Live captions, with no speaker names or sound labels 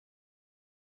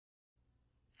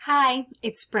Hi,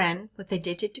 it's Bren with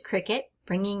Addicted to Cricut,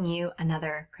 bringing you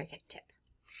another Cricut tip.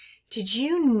 Did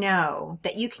you know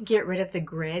that you can get rid of the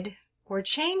grid or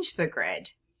change the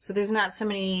grid so there's not so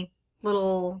many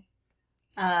little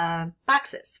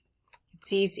boxes?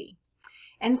 It's easy.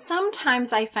 And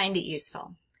sometimes I find it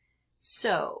useful.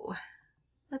 So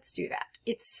let's do that.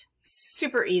 It's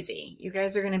super easy. You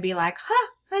guys are going to be like, huh,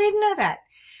 I didn't know that.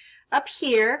 Up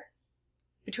here,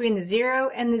 between the 0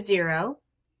 and the 0,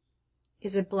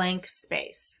 is a blank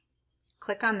space.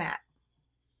 Click on that,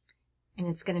 and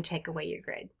it's going to take away your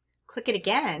grid. Click it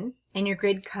again, and your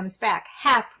grid comes back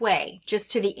halfway,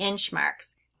 just to the inch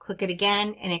marks. Click it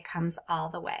again, and it comes all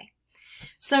the way.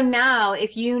 So now,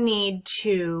 if you need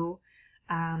to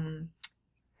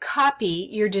copy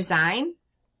your design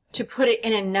to put it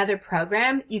in another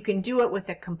program, you can do it with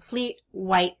a complete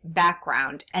white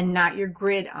background and not your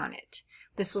grid on it.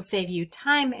 This will save you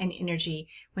time and energy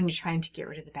when you're trying to get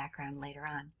rid of the background later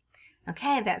on.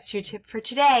 Okay, that's your tip for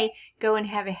today. Go and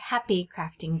have a happy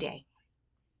crafting day.